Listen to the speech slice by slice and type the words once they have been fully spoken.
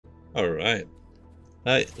Alright.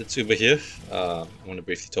 Hi, it's Uber here. I want to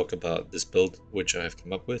briefly talk about this build which I have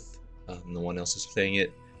come up with. No one else is playing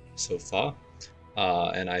it so far.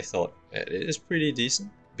 And I thought it is pretty decent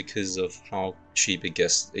because of how cheap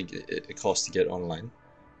it costs to get online.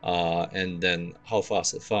 And then how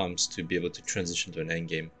fast it farms to be able to transition to an end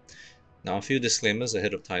game. Now, a few disclaimers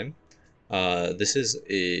ahead of time. This is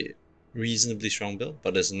a reasonably strong build,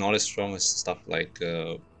 but it's not as strong as stuff like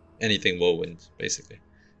anything Whirlwind, basically.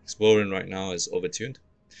 Because Whirlwind right now is overtuned,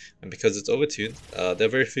 and because it's overtuned, there are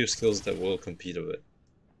very few skills that will compete with it.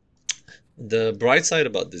 The bright side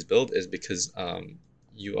about this build is because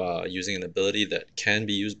you are using an ability that can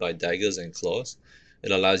be used by daggers and claws. It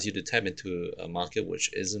allows you to tap into a market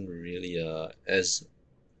which isn't really as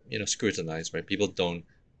scrutinized, right? People don't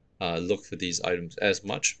look for these items as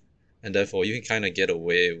much, and therefore you can kind of get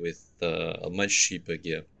away with a much cheaper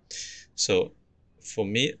gear. So for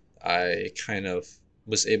me, I kind of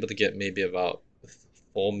was able to get maybe about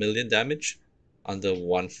 4 million damage under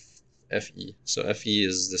 1 FE. So FE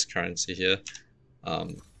is this currency here.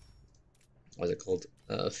 What's it called?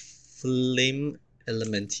 Flame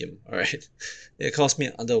Elementium. Alright. It cost me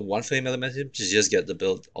under 1 Flame Elementium to just get the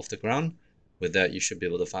build off the ground. With that, you should be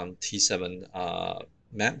able to farm T7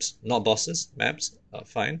 maps, not bosses, maps,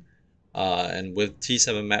 fine. And with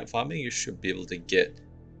T7 map farming, you should be able to get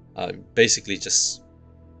basically just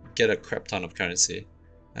get a crap ton of currency,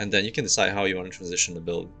 and then you can decide how you want to transition the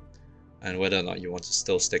build and whether or not you want to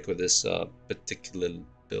still stick with this particular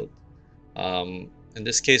build. In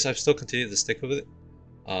this case, I've still continued to stick with it,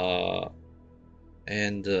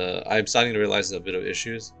 and I'm starting to realize there's a bit of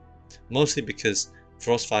issues, mostly because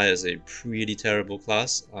Frostfire is a pretty terrible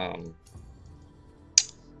class.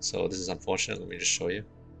 So this is unfortunate. Let me just show you.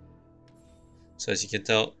 So as you can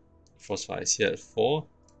tell, Frostfire is here at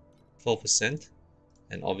 4%,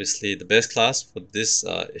 and obviously the best class for this,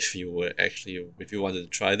 if you wanted to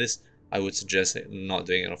try this, I would suggest not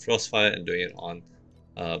doing it on Frostfire and doing it on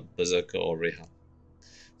Berserker or Reha.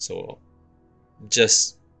 So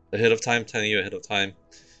just telling you ahead of time,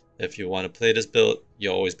 if you want to play this build,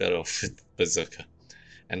 you're always better off with Berserker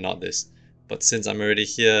and not this. But since I'm already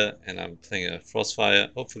here and I'm playing a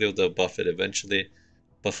Frostfire, hopefully they'll buff it eventually.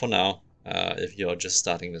 But for now, if you're just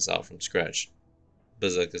starting this out from scratch,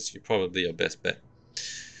 Berserker is probably your best bet.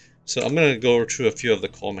 So I'm going to go through a few of the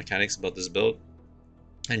core mechanics about this build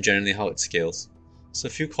and generally how it scales. So a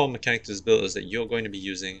few core mechanics of this build is that you're going to be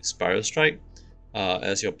using Spiral Strike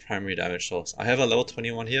as your primary damage source. I have a level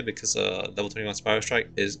 21 here because level 21 Spiral Strike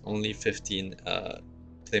is only 15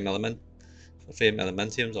 Flame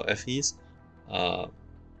Elementiums or FEs.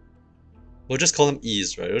 We'll just call them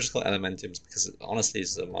E's, right? We'll just call Elementiums because honestly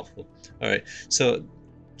it's a mouthful. Alright, so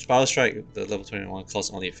Spiral Strike, the level 21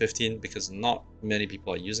 costs only 15 because not many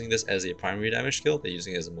people are using this as a primary damage skill. They're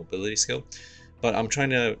using it as a mobility skill. But I'm trying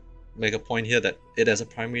to make a point here that it as a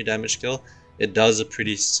primary damage skill, it does a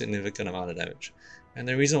pretty significant amount of damage. And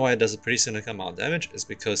the reason why it does a pretty significant amount of damage is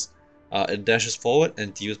because it dashes forward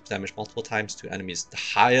and deals damage multiple times to enemies. The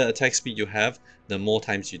higher attack speed you have, the more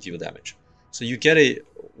times you deal damage. So you get a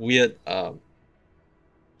weird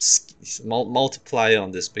multiplier on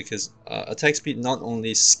this because attack speed not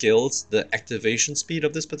only scales the activation speed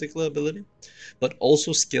of this particular ability, but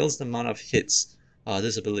also scales the amount of hits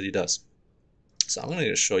this ability does. So I'm going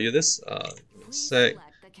to show you this. Sec.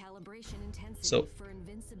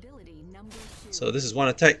 So this is one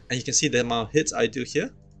attack, and you can see the amount of hits I do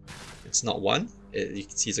here. It's not one. You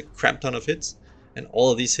can see it's a crap ton of hits, and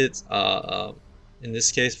all of these hits are, in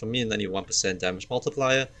this case, for me, 91% damage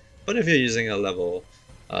multiplier. But if you're using a level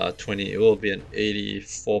 20, it will be an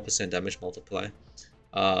 84% damage multiplier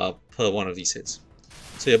per one of these hits.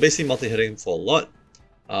 So you're basically multi-hitting for a lot,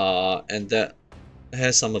 and that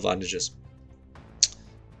has some advantages.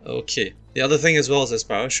 Okay, the other thing as well is that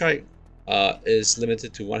Spiral Strike is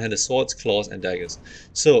limited to one-handed swords, claws, and daggers.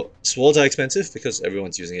 So swords are expensive because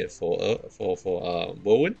everyone's using it for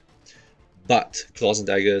Whirlwind, but claws and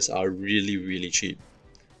daggers are really cheap,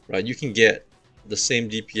 right? You can get the same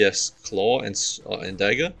DPS claw and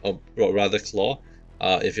dagger, or rather claw,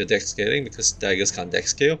 if you're dex scaling, because daggers can't dex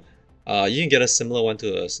scale. You can get a similar one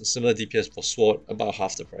to a similar DPS for sword about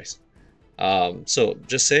half the price. So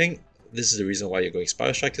just saying, this is the reason why you're going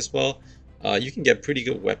Spiral Strike as well. You can get pretty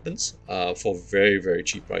good weapons for very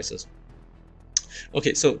cheap prices.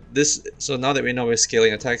 Okay, so now that we know we're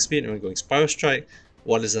scaling attack speed and we're going Spiral Strike,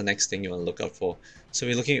 what is the next thing you want to look out for? So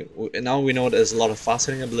we're looking at, now we know there's a lot of fast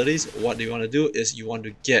hitting abilities. What you want to do is you want to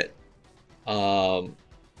get a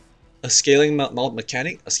scaling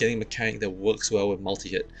mechanic that works well with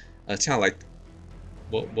multi-hit. It's kind of like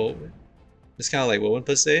Whirlwind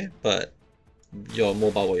per se, but you're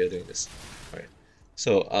mobile while you're doing this. Right.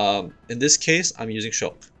 So in this case, I'm using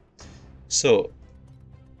shock. So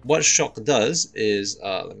what shock does is,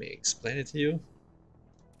 let me explain it to you.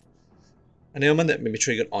 An ailment that may be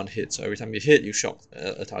triggered on hit. So every time you hit, you shock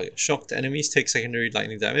a target. Shocked enemies take secondary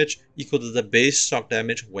lightning damage equal to the base shock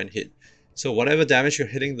damage when hit. So whatever damage you're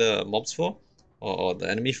hitting the mobs for, or the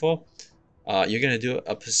enemy for, you're gonna do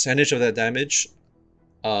a percentage of that damage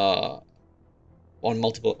on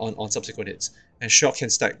subsequent hits. And shock can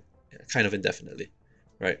stack kind of indefinitely,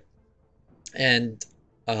 right? And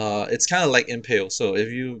it's kind of like Impale. So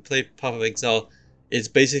if you play Path of Exile, it's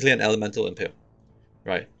basically an elemental Impale,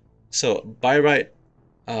 right? So by right,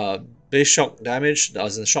 base shock damage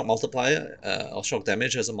as a shock multiplier, or shock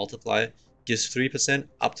damage as a multiplier, gives 3%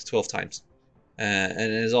 up to 12 times. And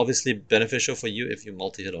it is obviously beneficial for you if you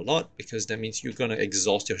multi-hit a lot, because that means you're going to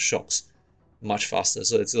exhaust your shocks much faster.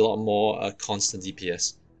 So it's a lot more constant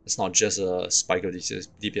DPS. It's not just a spike of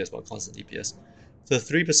DPS, but constant DPS. So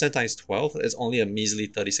 3% times 12 is only a measly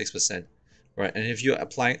 36%, right? And if you're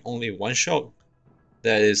applying only one shock,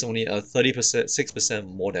 that is only a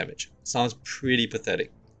 6% more damage. Sounds pretty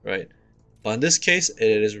pathetic, right? But in this case,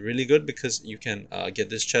 it is really good because you can get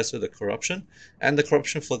this chest with the corruption. And the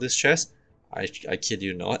corruption for this chest, I kid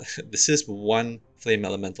you not, this is 1 Flame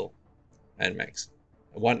Elemental at max.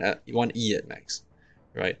 1 E at max,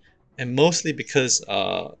 right? And mostly because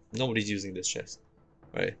nobody's using this chest,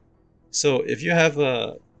 right? So if you have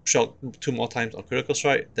a shock 2 more times on critical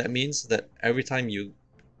strike, that means that every time you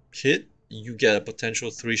hit, you get a potential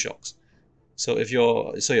 3 shocks. So if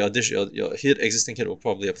your existing hit will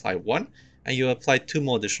probably apply 1, and you apply 2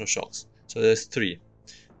 more additional shocks. So there's 3.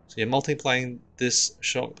 So you're multiplying this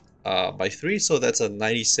shock by 3, so that's a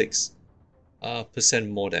 96%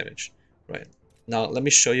 more damage, right? Now let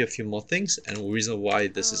me show you a few more things and the reason why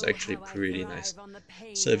this is actually pretty nice.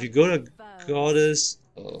 So if you go to Goddess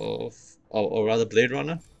or rather Blade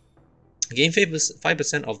Runner, gain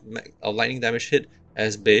 5% of lightning damage hit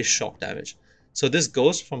as base shock damage. So this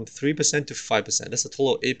goes from 3% to 5%. That's a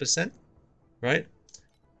total of 8%, right?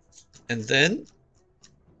 And then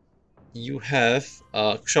you have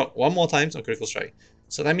shock 1 more times on critical strike.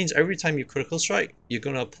 So that means every time you critical strike, you're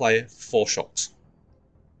going to apply 4 shocks,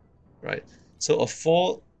 right? So a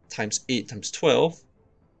 4 times 8 times 12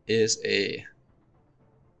 is a...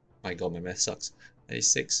 My god, my math sucks.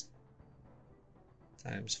 96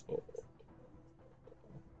 times 4.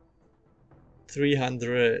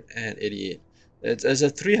 388. It's a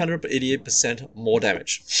 388% more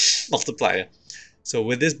damage multiplier. So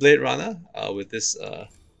with this Blade Runner, with this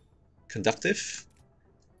conductive,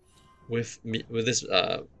 with this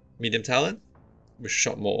medium talent, we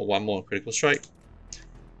shot 1 more critical strike,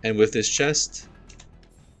 and with this chest,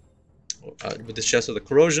 with the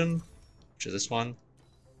corrosion, which is this one.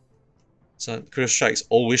 So critical strikes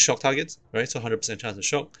always shock targets, right? So 100% chance of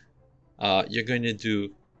shock. You're going to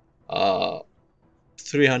do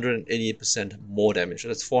 388% more damage. So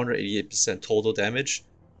that's 488% total damage,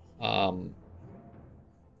 and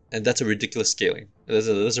that's a ridiculous scaling. There's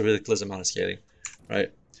a ridiculous amount of scaling,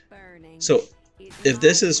 right? So if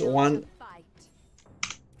this is 1,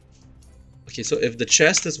 okay, so if the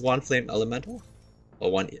chest is 1 Flame Elemental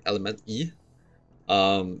or 1 Element E,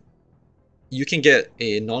 you can get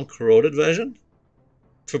a non-corroded version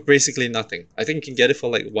for basically nothing. I think you can get it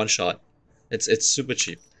for like 1 shot. It's super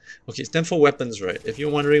cheap. Okay, then for weapons, right? If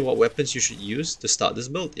you're wondering what weapons you should use to start this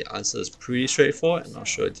build, the answer is pretty straightforward, and I'll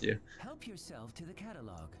show it to you. Help yourself to the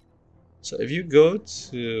catalog. So if you go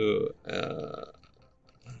to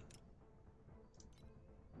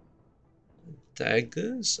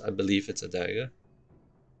daggers, I believe it's a dagger.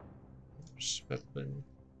 Weapon.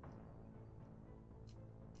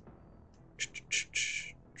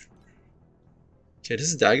 Okay, this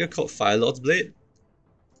is a dagger called Firelord's Blade.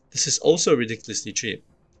 This is also ridiculously cheap.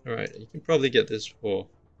 Alright, you can probably get this for,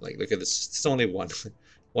 like, look at this, it's only one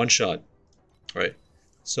shot. Right,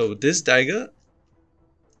 so this dagger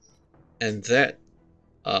and that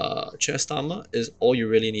chest armor is all you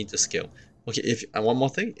really need to scale. Okay, and one more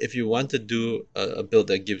thing, if you want to do a build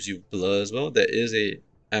that gives you blur as well, there is a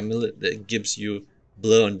amulet that gives you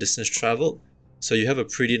blur on distance travel, so you have a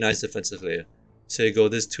pretty nice defensive layer. So you go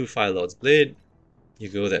this 2 Firelord's Blade, you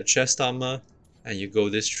go that chest armor, and you go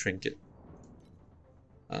this trinket.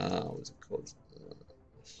 What's it called?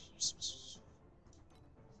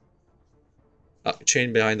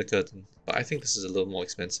 Chain behind the curtain. But I think this is a little more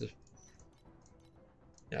expensive.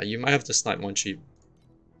 Yeah, you might have to snipe one cheap.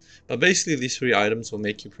 But basically these 3 items will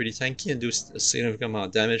make you pretty tanky and do a significant amount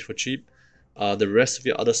of damage for cheap. The rest of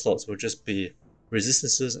your other slots will just be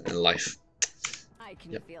resistances and life. I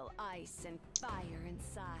can feel ice and fire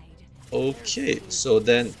inside. Okay, so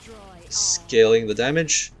then scaling the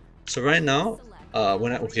damage. So right now,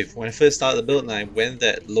 when I first started the build and I went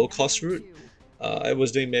that low cost route, I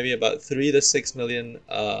was doing maybe about 3 to 6 million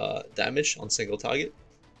damage on single target.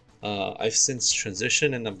 I've since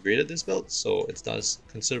transitioned and upgraded this build, so it does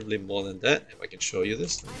considerably more than that. If I can show you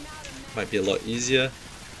this, might be a lot easier.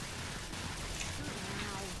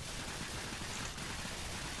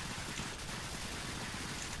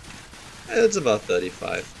 It's about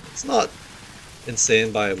 35. It's not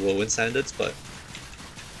insane by whirlwind standards, but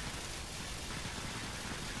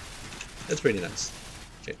it's pretty nice.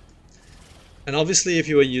 Okay. And obviously if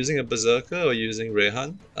you were using a Berserker or using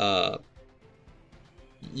Rayhan,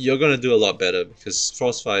 you're gonna do a lot better because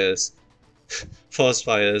Frostfire's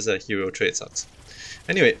hero trait sucks.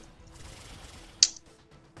 Anyway,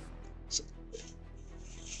 so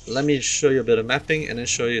let me show you a bit of mapping and then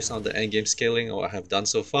show you some of the endgame scaling or what I have done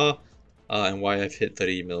so far, and why I've hit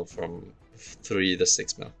 30 mil from 3 to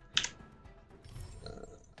 6 mil.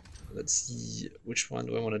 Let's see, which one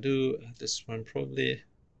do I want to do? This one probably.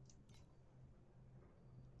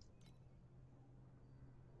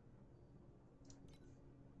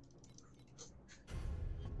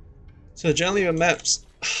 So generally with maps,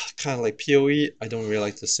 kind of like PoE, I don't really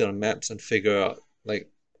like to sit on maps and figure out like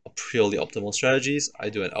purely optimal strategies. I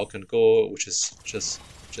do an Alk and Go, which is just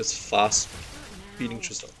fast feeding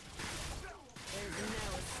through stuff.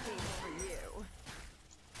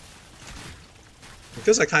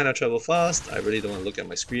 Because I kind of travel fast, I really don't want to look at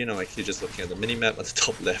my screen. I'm actually just looking at the minimap at the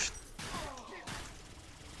top left.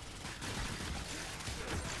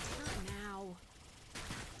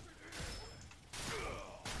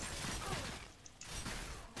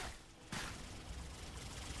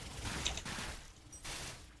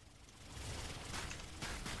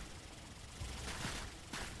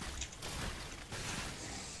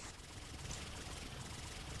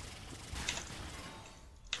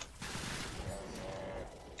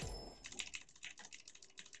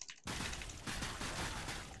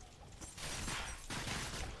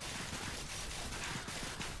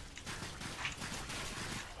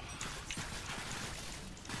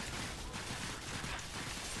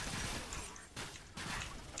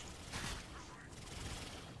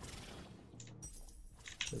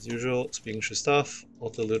 As usual, speaking through stuff,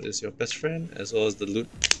 auto loot is your best friend, as well as the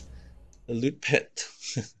loot pet.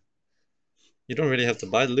 You don't really have to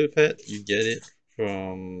buy the loot pet, you get it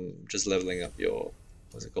from just leveling up your,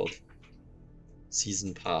 what's it called?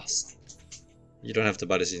 Season pass. You don't have to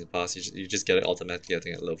buy the season pass, you just get it automatically, I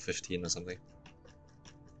think at level 15 or something.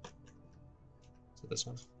 So this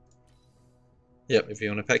one. Yep, if you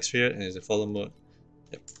want a pack sphere and it's a follow mode.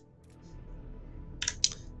 Yep.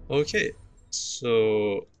 Okay,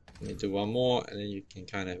 so let me do one more and then you can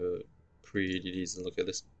kind of have a pretty decent look at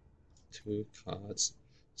this. 2 cards.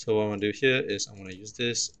 So what I'm going to do here is I'm going to use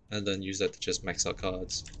this and then use that to just max out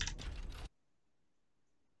cards.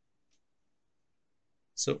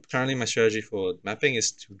 So currently my strategy for mapping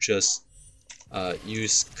is to just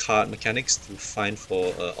use card mechanics to find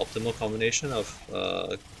for optimal combination of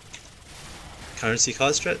currency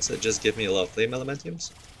card strats that just give me a lot of Flame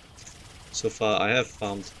Elementiums. So far I have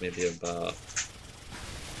found maybe about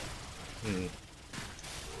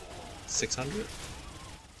 600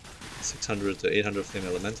 to 800 Flame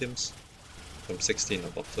Elementiums from 16th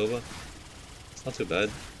of October. It's not too bad.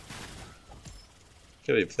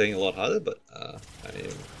 Could be playing a lot harder, but I am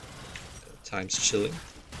at times chilling.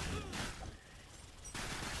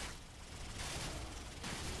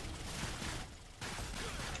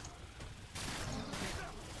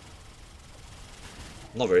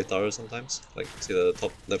 Not very thorough sometimes, like see the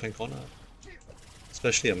top left hand corner.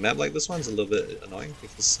 Especially a map like this one's a little bit annoying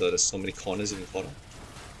because there's so many corners in the corner.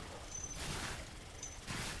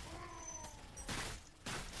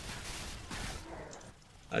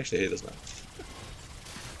 I actually hate this map.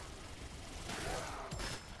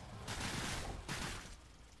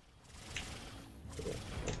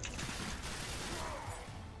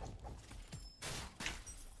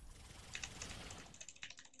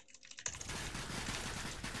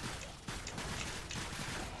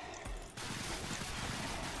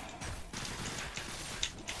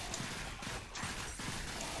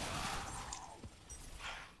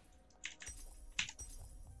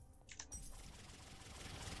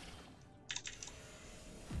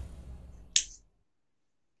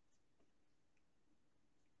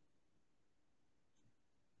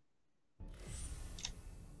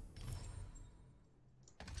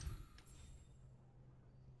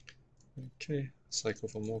 Okay, cycle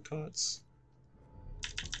for more cards.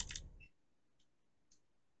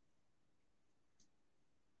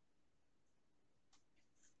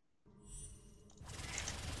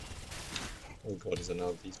 Oh god, is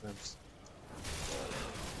another of these maps.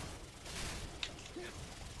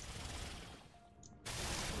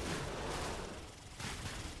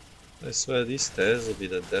 I swear these stairs will be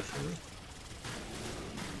the death of me.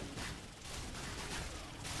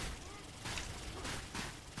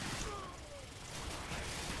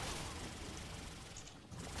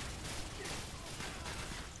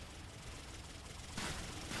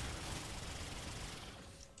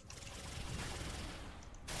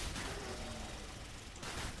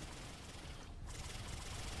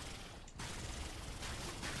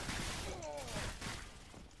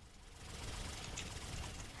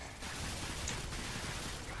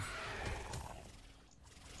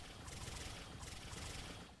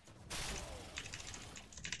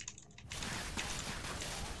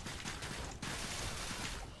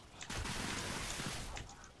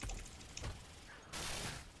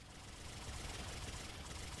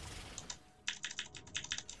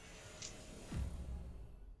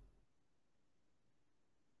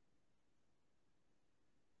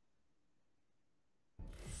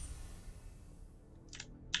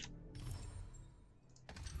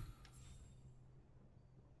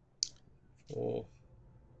 Oh.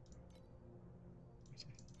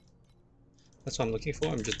 That's what I'm looking for.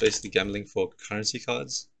 I'm just basically gambling for currency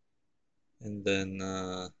cards. And then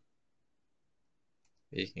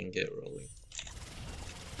we can get rolling.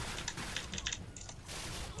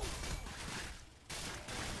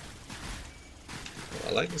 Oh,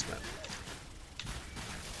 I like this map.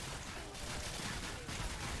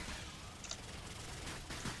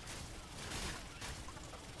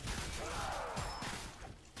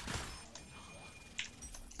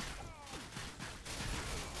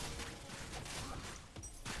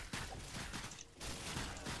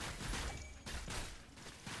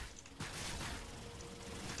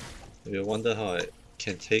 If you wonder how I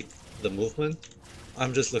can take the movement,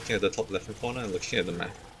 I'm just looking at the top left hand corner and looking at the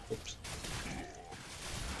map. Oops.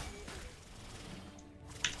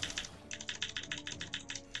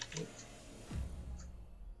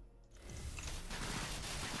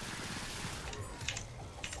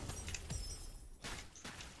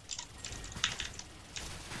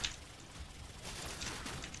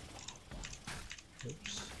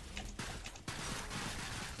 Oops.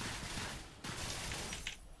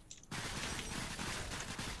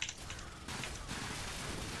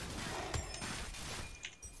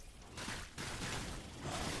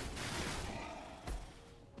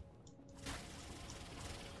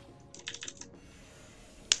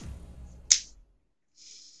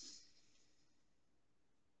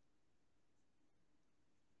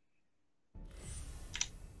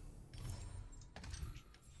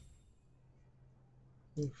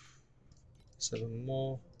 Oof. 7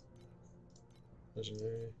 more.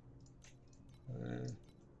 Legendary.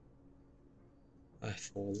 I have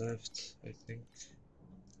 4 left, I think.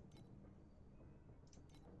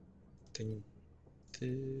 Think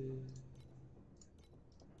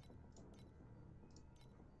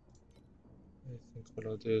what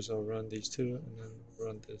I'll do is I'll run these two and then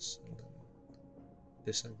run this and then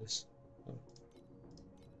this and this. Oh.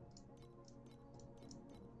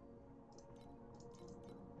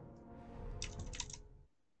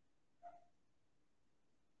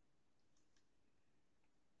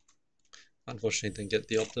 Unfortunately, didn't get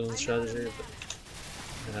the optimum strategy, but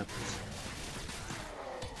it happens.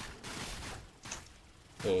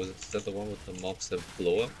 Oh, is that the one with the mobs that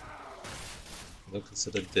blow up? I don't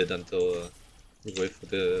consider dead until we wait for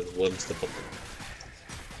the worms to pop up.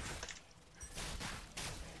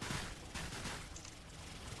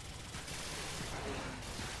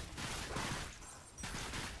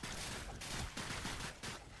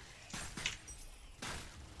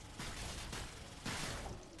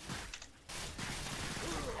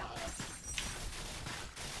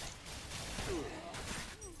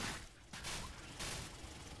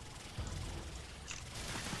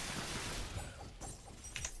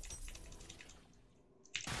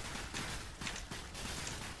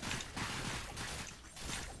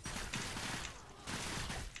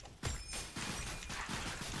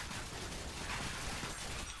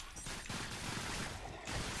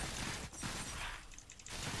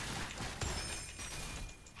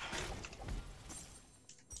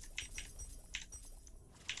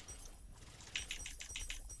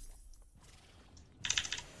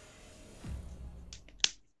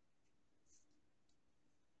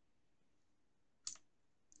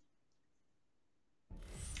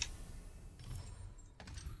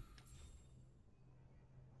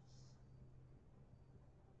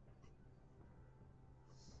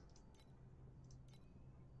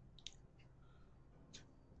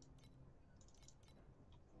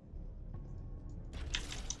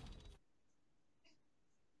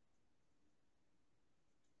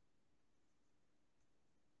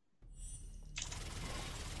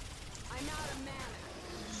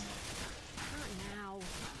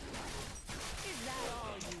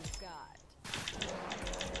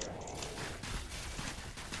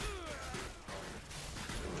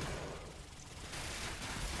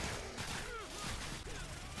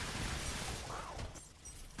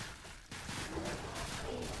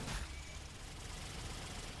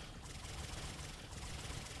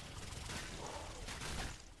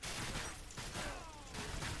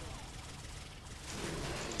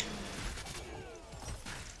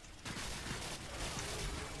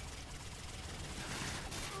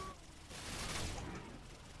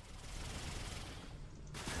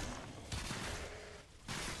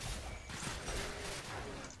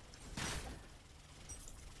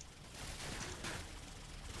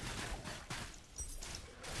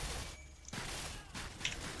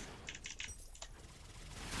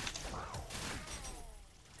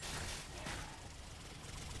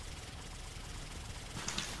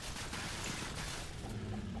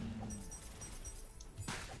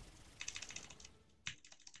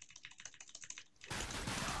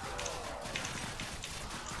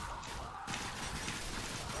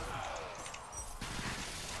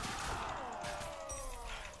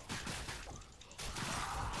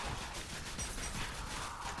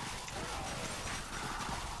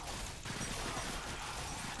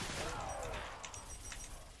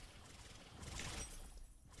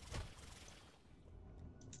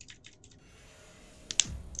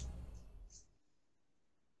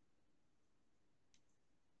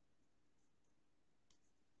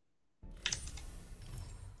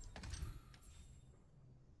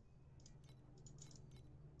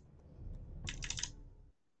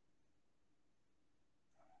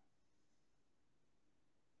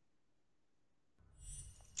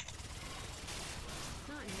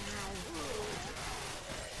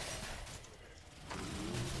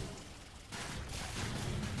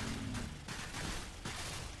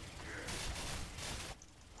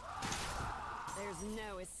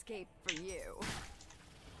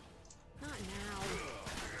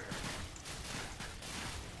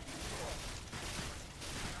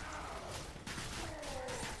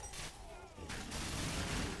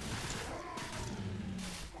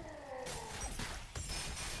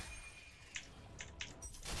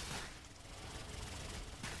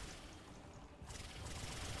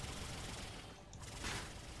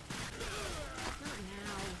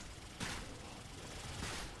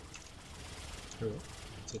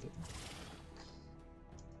 to the...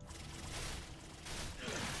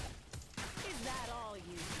 Is that all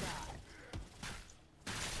you got?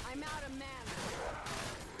 I'm out of mana.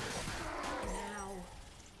 Now.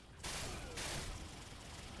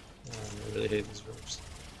 I really hate these ropes.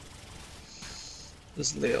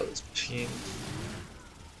 This layout is pain.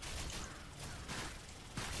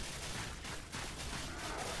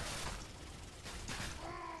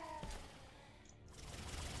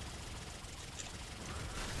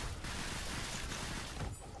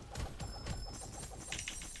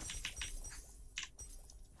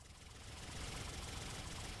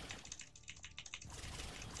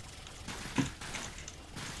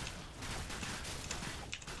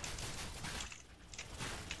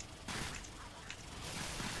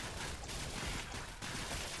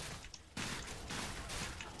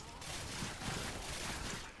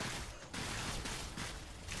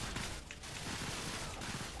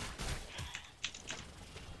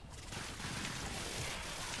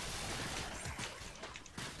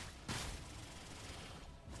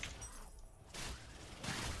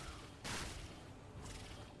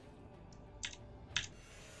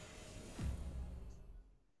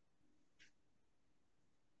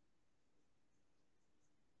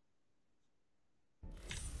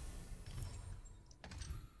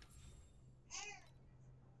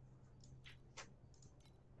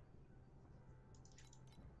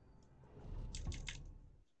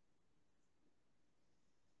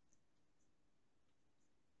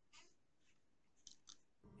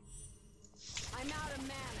 I'm out of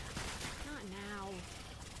mana. Not now.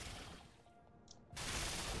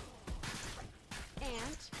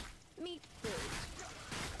 Ant, meat food.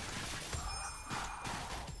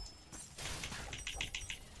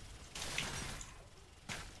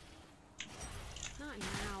 Not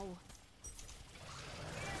now.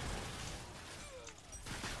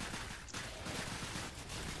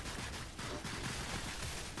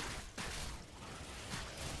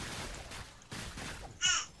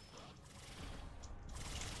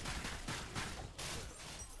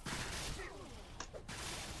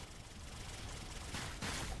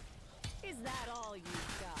 Is that all you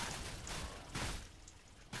got?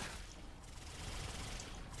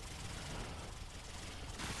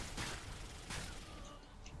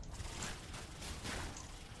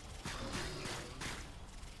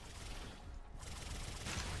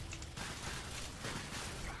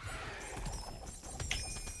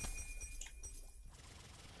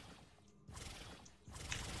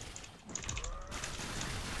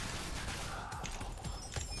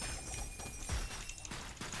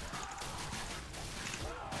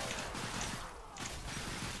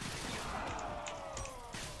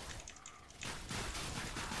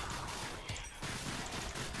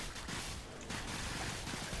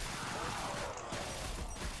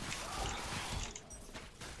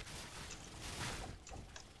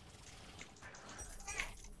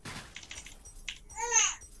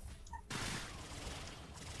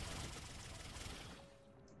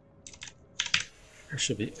 It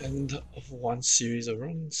should be end of one series of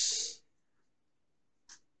runs.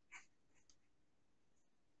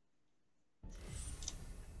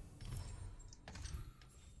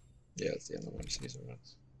 Yeah, it's the end of one series of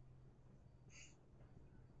runs.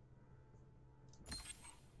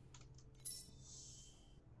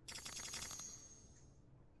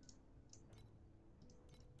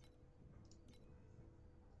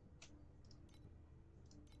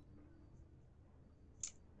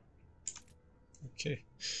 Okay.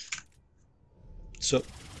 So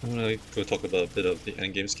I'm gonna go talk about a bit of the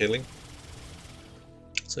endgame scaling.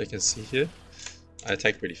 So you can see here, I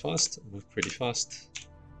attack pretty fast, move pretty fast,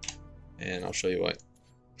 and I'll show you why.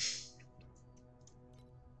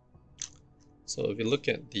 So if you look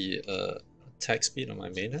at the attack speed on my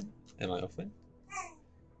main hand and my offhand,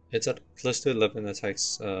 it's at close to 11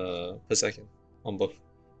 attacks per second on both.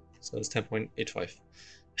 So it's 10.85.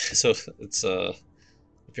 So it's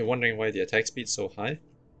if you're wondering why the attack speed is so high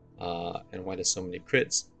and why there's so many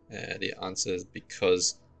crits, the answer is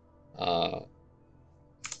because the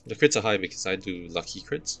crits are high because I do lucky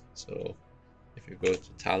crits. So if you go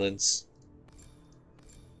to talents,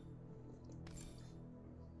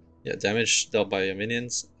 yeah, damage dealt by your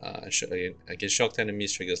minions against shocked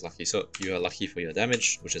enemies triggers lucky. So you are lucky for your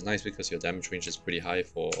damage, which is nice because your damage range is pretty high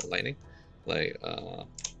for lightning. Like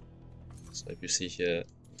so if you see here,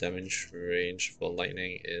 damage range for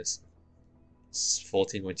lightning is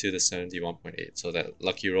 14.2 to 71.8. So that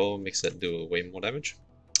lucky roll makes it do way more damage.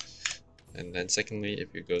 And then secondly,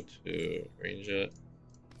 if you go to Ranger,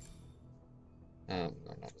 no,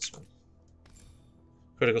 not this one.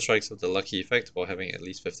 critical strikes with the lucky effect while having at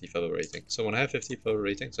least 50 fervor rating. So when I have 50 fervor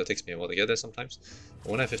rating, so it takes me a while to get there sometimes,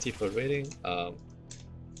 but when I have 50 fervor rating,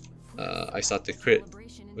 I start to crit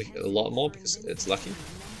a lot more because it's lucky.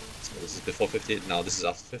 So this is before 50, now this is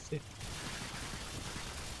after 50.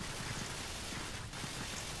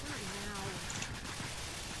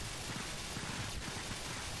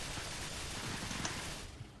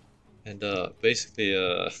 And basically,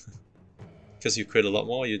 because you crit a lot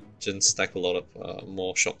more, you just stack a lot of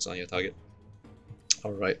more shots on your target.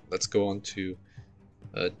 Alright, let's go on to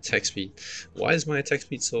attack speed. Why is my attack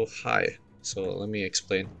speed so high? So let me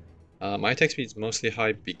explain. My attack speed is mostly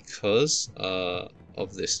high because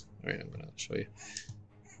of this. Alright, I'm gonna show you.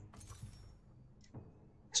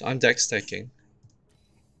 So I'm dex stacking.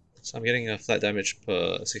 So I'm getting a flat damage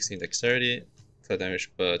per 16 dexterity, flat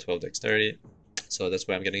damage per 12 dexterity. So that's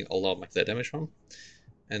where I'm getting a lot of my flat damage from.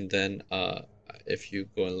 And then if you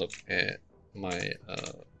go and look at my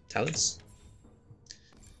talents,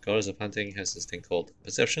 Goddess of Hunting has this thing called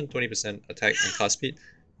Perception, 20% attack and cast speed,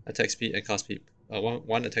 and cast speed,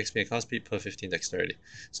 one attack speed and cast speed per 15 dexterity.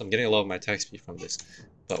 So I'm getting a lot of my attack speed from this.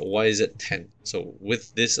 But why is it 10? So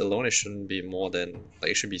with this alone, it shouldn't be more than,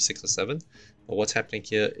 like, it should be 6 or 7. But what's happening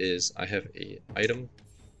here is I have a item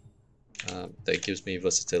that gives me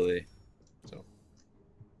versatility. So,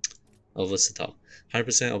 versatile.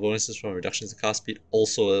 100% of bonuses from reductions in cast speed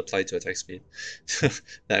also apply to attack speed.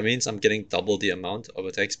 That means I'm getting double the amount of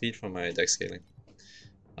attack speed from my dex scaling.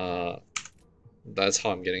 That's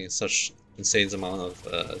how I'm getting such insane amount of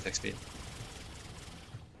attack speed.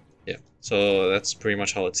 Yeah, so that's pretty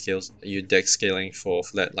much how it scales. You dex scaling for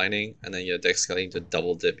flat lining, and then you're dex scaling to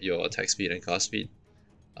double dip your attack speed and cast speed,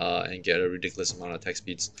 and get a ridiculous amount of attack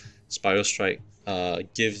speeds. Spiral Strike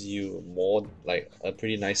gives you more, like a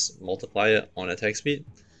pretty nice multiplier on attack speed.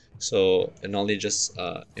 So it not only just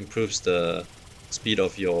improves the speed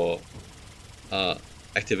of your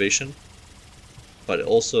activation, but it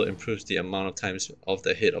also improves the amount of times of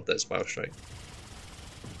the hit of that Spiral Strike.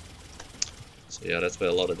 So yeah, that's where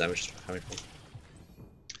a lot of damage is coming from.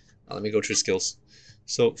 Now let me go through skills.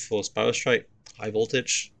 So for Spiral Strike, high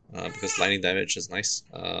voltage, because lightning damage is nice.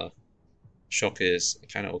 Shock is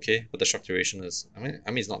kind of okay, but the shock duration is, I mean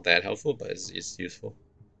it's not that helpful, but it's useful.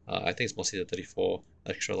 I think it's mostly the 34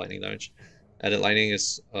 extra lightning damage. Added lightning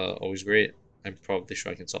is always great. I'm probably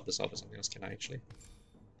sure I can swap this off for something else. Can I actually?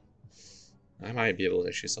 I might be able to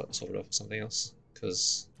actually swap it off for something else,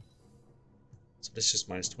 because so this is just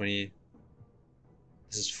minus 20.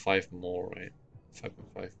 This is 5 more, right?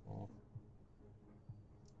 5.5 more.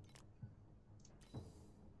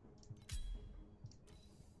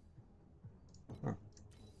 Huh.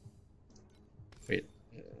 Wait.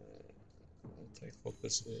 Attack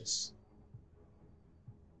focus is.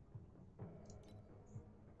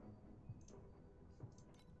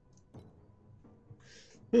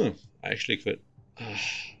 I actually could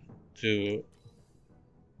do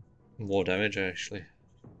more damage actually.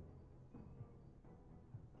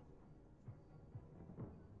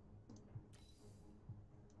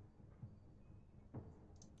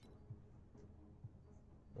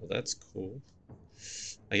 Well, that's cool.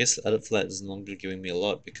 I guess the added flat is no longer giving me a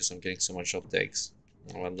lot because I'm getting so much off decks.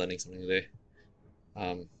 Oh, I'm learning something today.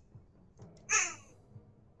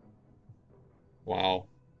 Wow.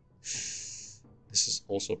 This is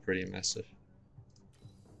also pretty massive.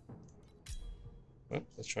 Well,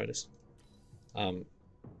 let's try this. I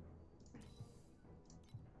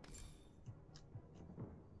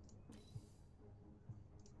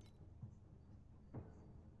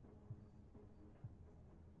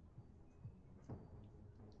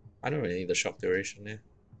don't really need the shock duration here.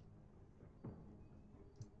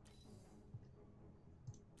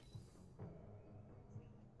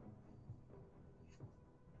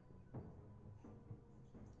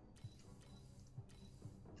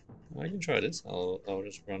 I can try this. I'll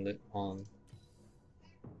just run it on.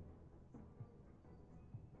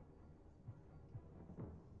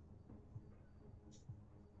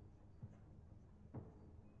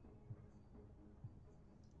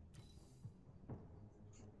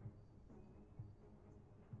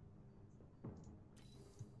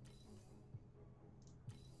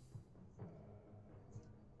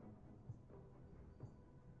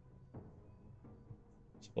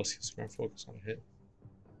 Suppose he's going to focus on a hit.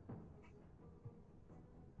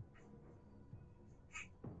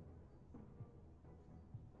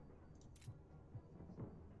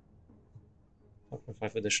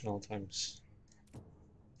 Five additional times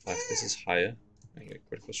 5. This is higher. I get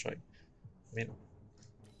critical strike. I mean,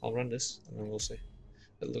 I'll run this and then we'll see.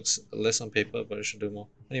 It looks less on paper, but it should do more.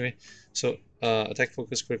 Anyway, so attack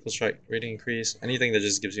focus, critical strike, rating increase, anything that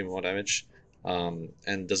just gives you more damage.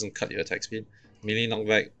 and doesn't cut your attack speed. Melee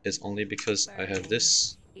knockback is only because I have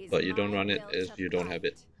this, but you don't run it if you don't have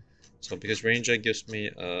it. So because Ranger gives me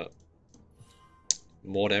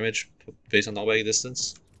more damage based on knockback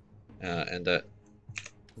distance, and that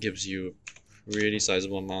gives you really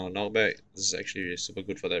sizable amount of knockback, this is actually super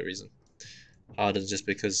good for that reason. Harder just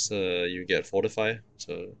because you get Fortify,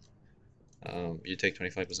 so you take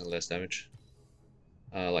 25% less damage.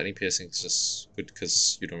 Lightning piercing is just good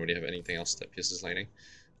because you don't really have anything else that pierces lightning.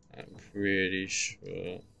 I'm pretty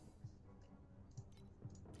sure.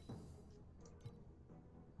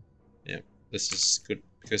 Yeah, this is good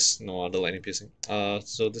because no other lightning piercing.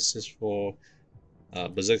 So this is for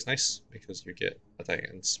Berserk's nice because you get attack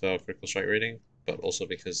and spell critical strike rating, but also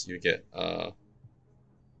because you get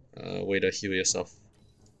way to heal yourself.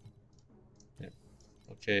 Yeah.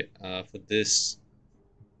 Okay. For this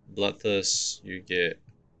Bloodthirst, you get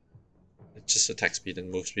just attack speed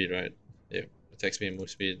and move speed, right? Yeah, attack speed and move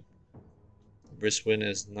speed. Brisk Wind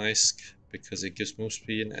is nice because it gives move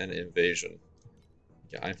speed and evasion.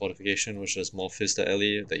 You get Iron Fortification, which is more Fizzed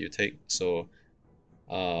Ellie that you take. So,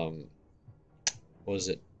 what is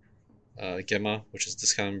it? Gemma, which is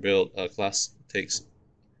discount build class, takes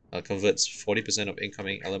converts 40% of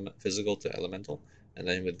incoming physical to elemental, and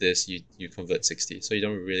then with this you convert 60. So you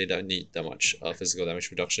don't really need that much physical damage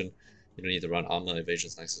reduction. You don't need to run armor.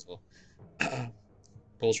 Evasion's nice as well.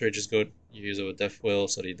 Pulse Rage is good. You use it with Death Will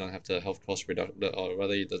so that you don't have to health cost reduction, or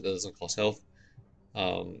rather it doesn't cost health.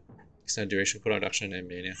 Extended duration cooldown reduction and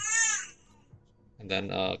mania. And then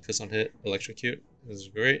Curse on Hit, Electrocute is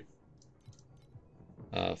great.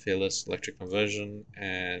 Fearless Electric Conversion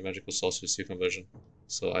and Magical Sorcery Seal Conversion.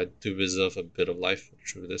 So I do reserve a bit of life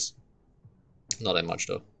through this. Not that much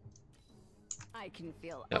though. I can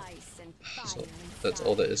feel Yep. ice and fire So that's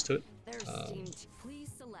all there is to it. Please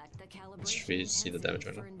select the Let's really see the damage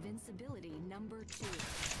right now. for invincibility number 2.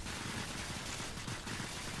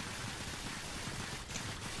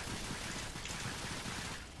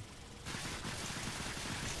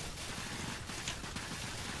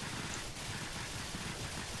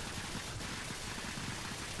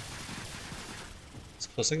 So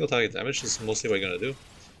for single target damage, this is mostly what you're gonna do.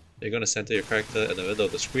 You're gonna center your character at the middle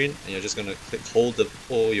of the screen, and you're just gonna hold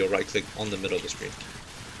or your right click on the middle of the screen,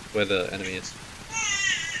 where the enemy is.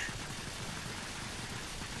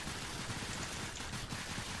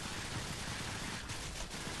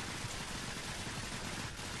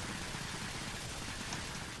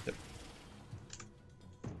 Yep.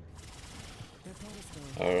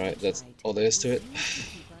 Alright, that's all there is to it.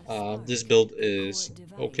 This build is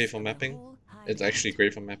okay for mapping. It's actually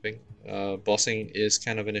great for mapping. Bossing is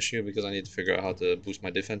kind of an issue because I need to figure out how to boost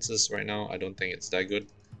my defenses right now. I don't think it's that good.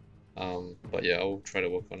 But yeah, I'll try to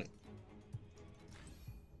work on it.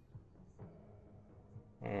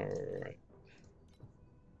 Alright.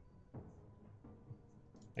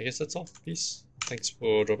 I guess that's all. Peace. Thanks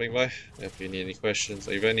for dropping by. If you need any questions,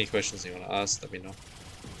 or if you have any questions you want to ask, let me know.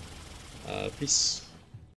 Peace.